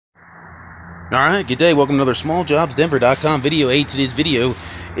Alright, good day. Welcome to another SmallJobsDenver.com video. Today's video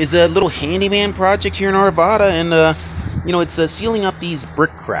is a little handyman project here in Arvada, and it's sealing up these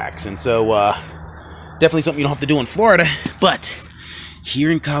brick cracks. And so definitely something you don't have to do in Florida, but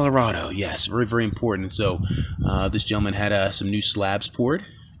here in Colorado, yes, very, very important. And so this gentleman had some new slabs poured,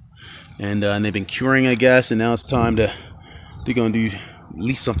 and they've been curing, I guess, and now it's time to go and do at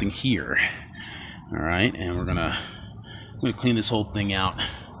least something here. Alright, and I'm gonna clean this whole thing out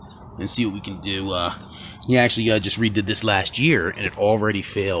and see what we can do. He actually just redid this last year, and it already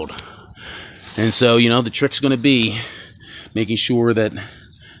failed. And so, the trick's going to be making sure that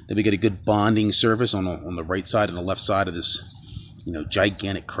we get a good bonding surface on the right side and the left side of this,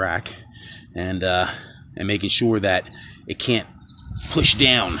 gigantic crack, and making sure that it can't push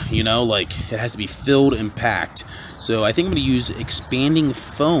down. Like it has to be filled and packed. So I think I'm going to use expanding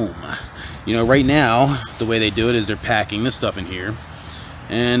foam. Right now the way they do it is they're packing this stuff in here.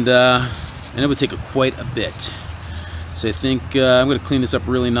 And it would take quite a bit. So I think I'm going to clean this up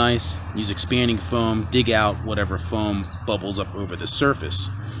really nice, use expanding foam, dig out whatever foam bubbles up over the surface,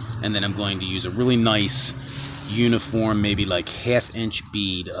 and then I'm going to use a really nice uniform, maybe like 1/2-inch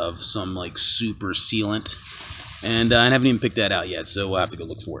bead of some like super sealant, and I haven't even picked that out yet, so we'll have to go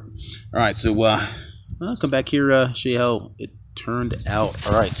look for it. Alright, so I'll come back here, show you how it turned out.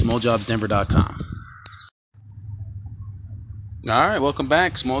 Alright, SmallJobsDenver.com. Alright, welcome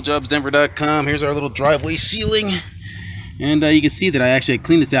back, SmallJobsDenver.com. Here's our little driveway ceiling. And you can see that I actually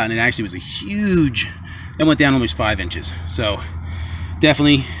cleaned this out, and it actually was a huge, it went down almost 5 inches. So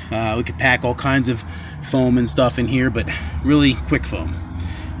definitely we could pack all kinds of foam and stuff in here, but really quick foam.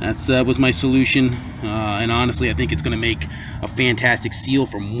 That's was my solution, and honestly I think it's going to make a fantastic seal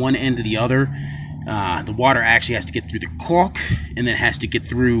from one end to the other. The water actually has to get through the caulk, and then has to get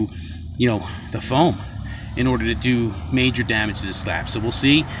through, the foam, in order to do major damage to the slab. So we'll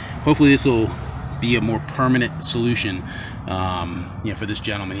see. Hopefully this will be a more permanent solution for this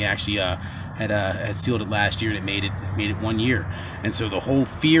gentleman. He actually had sealed it last year, and it made it 1 year. And so the whole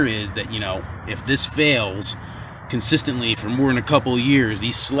fear is that if this fails consistently for more than a couple of years,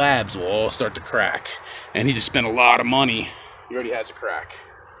 these slabs will all start to crack, and he just spent a lot of money. He already has a crack.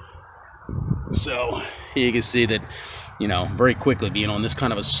 So here you can see that very quickly, being on this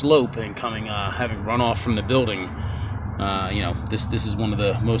kind of a slope and coming having runoff from the building, this is one of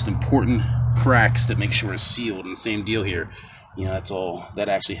the most important cracks to make sure is sealed. And the same deal here, that's all that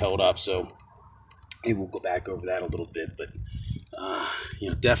actually held up. So maybe we'll go back over that a little bit, but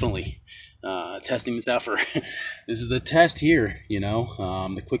definitely testing this out for this is the test here.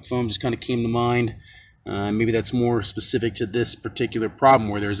 The quick foam just kind of came to mind. Maybe that's more specific to this particular problem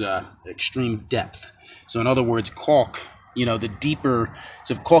where there's a extreme depth. So in other words, caulk, the deeper,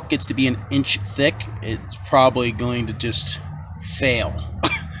 so if caulk gets to be 1 inch thick, it's probably going to just fail.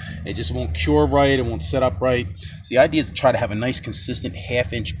 It just won't cure right, it won't set up right. So the idea is to try to have a nice consistent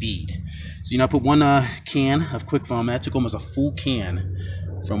 1/2-inch bead. So I put one can of quick foam. That took almost a full can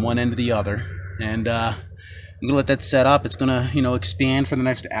from one end to the other, and I'm gonna let that set up. It's gonna expand for the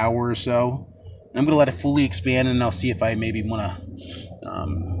next hour or so. I'm going to let it fully expand, and I'll see if I maybe want to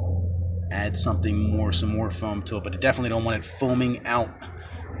add some more foam to it. But I definitely don't want it foaming out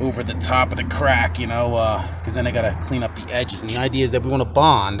over the top of the crack, because then I got to clean up the edges. And the idea is that we want to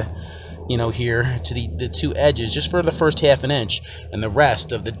bond, here to the two edges just for the first 1/2 inch, and the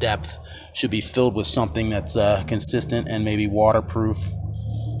rest of the depth should be filled with something that's consistent and maybe waterproof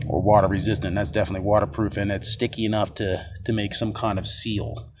or water resistant. That's definitely waterproof, and it's sticky enough to make some kind of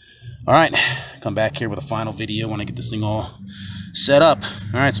seal. Alright, come back here with a final video when I get this thing all set up.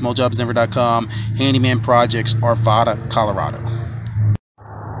 Alright, SmallJobsDenver.com, Handyman Projects, Arvada, Colorado.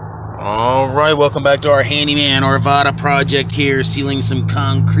 Alright, welcome back to our Handyman Arvada project here, sealing some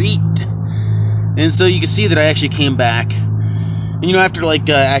concrete. And so you can see that I actually came back, and after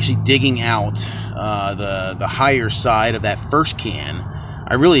actually digging out the higher side of that first can,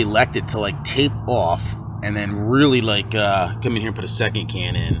 I really elected to tape off, and then really come in here and put a second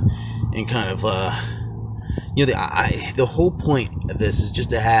can in, and kind of the whole point of this is just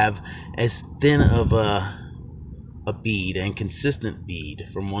to have as thin of a bead and consistent bead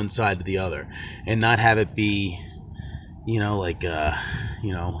from one side to the other, and not have it be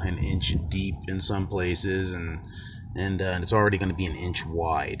an inch deep in some places, and it's already going to be 1 inch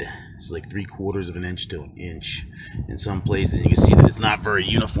wide. It's like 3/4 of an inch to 1 inch in some places. And you can see that it's not very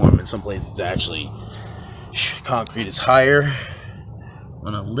uniform. In some places, it's actually concrete is higher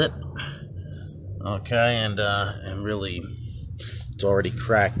on a lip, okay, and really it's already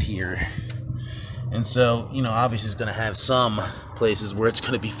cracked here. And so obviously it's going to have some places where it's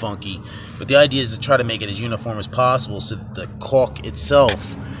going to be funky, but the idea is to try to make it as uniform as possible so that the caulk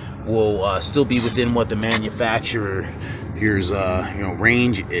itself will still be within what the manufacturer's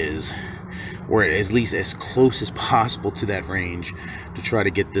range is, or at least as close as possible to that range, to try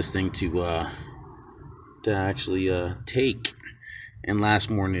to get this thing to actually take and last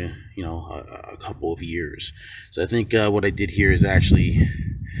more than a couple of years. So I think what I did here is actually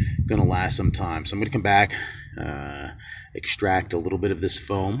gonna last some time. So I'm gonna come back, extract a little bit of this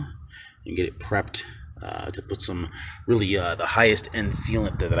foam and get it prepped to put some really the highest end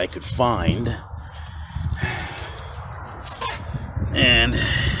sealant that I could find, and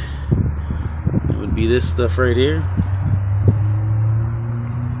it would be this stuff right here.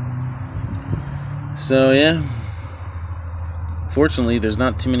 So yeah, fortunately there's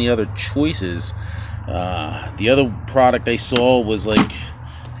not too many other choices. The other product I saw was like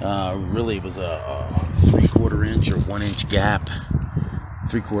really it was a 3/4 inch or 1 inch gap,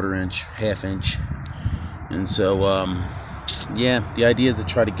 3/4 inch, ½ inch. And so yeah, the idea is to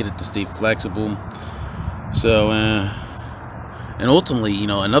try to get it to stay flexible. So and ultimately,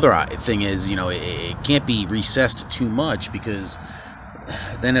 another thing is, it can't be recessed too much, because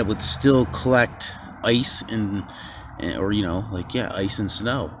then it would still collect ice or ice and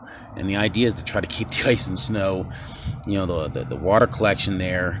snow. And the idea is to try to keep the ice and snow, the water collection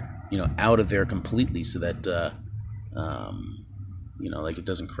there, out of there completely, so that like it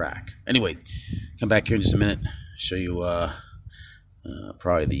doesn't crack. Anyway, come back here in just a minute, show you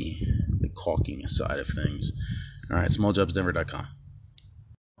probably the caulking side of things. All right, smalljobsdenver.com.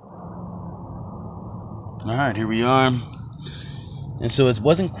 All right, here we are. And so it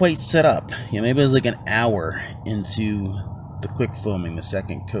wasn't quite set up. Maybe it was like an hour into the quick foaming, the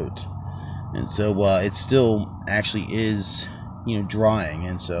second coat. And so it still actually is, drying.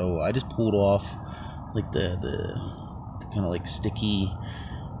 And so I just pulled off like the kind of like sticky,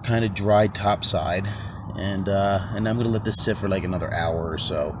 kind of dry top side, and I'm gonna let this sit for like another hour or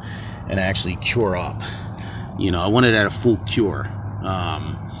so and actually cure up. I want it at a full cure,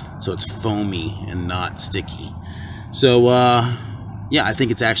 so it's foamy and not sticky. So yeah, I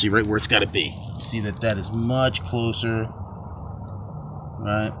think it's actually right where it's got to be. You see that is much closer,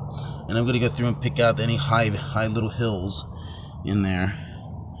 right? And I'm gonna go through and pick out any high little hills in there,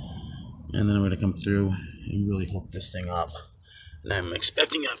 and then I'm gonna come through and really hook this thing up. And I'm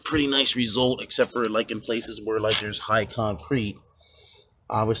expecting a pretty nice result, except for like in places where like there's high concrete.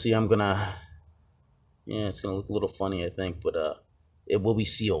 Obviously I'm gonna, it's gonna look a little funny, I think, but it will be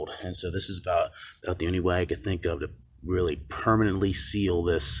sealed. And so this is about the only way I could think of to really permanently seal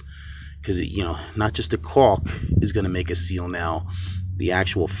this, because not just the caulk is gonna make a seal now, the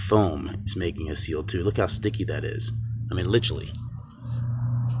actual foam is making a seal too. Look how sticky that is. I mean, literally,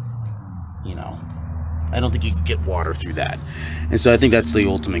 I don't think you can get water through that. And so I think that's the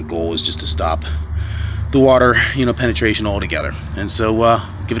ultimate goal, is just to stop the water, penetration altogether. And so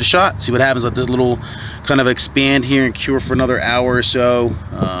give it a shot, see what happens. Let this little kind of expand here and cure for another hour or so.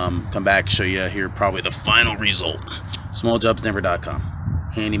 Come back, show you here probably the final result. smalljobsdenver.com.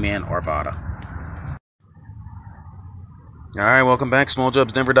 Handyman Arvada. Alright, welcome back.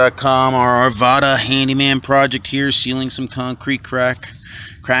 smalljobsdenver.com. Our Arvada Handyman project here, sealing some concrete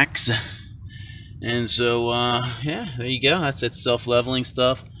cracks. And so, yeah, there you go. That's that self-leveling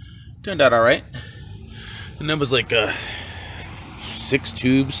stuff. Turned out all right. And that was like 6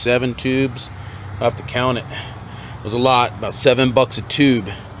 tubes, 7 tubes. I'll have to count it. It was a lot, about $7 a tube.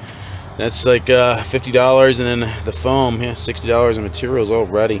 That's like $50, and then the foam, yeah, $60 in materials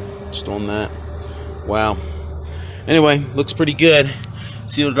already. Just on that. Wow. Anyway, looks pretty good.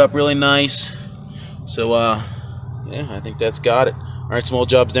 Sealed it up really nice. So, yeah, I think that's got it. All right,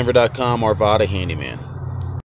 smalljobsdenver.com, Arvada Handyman.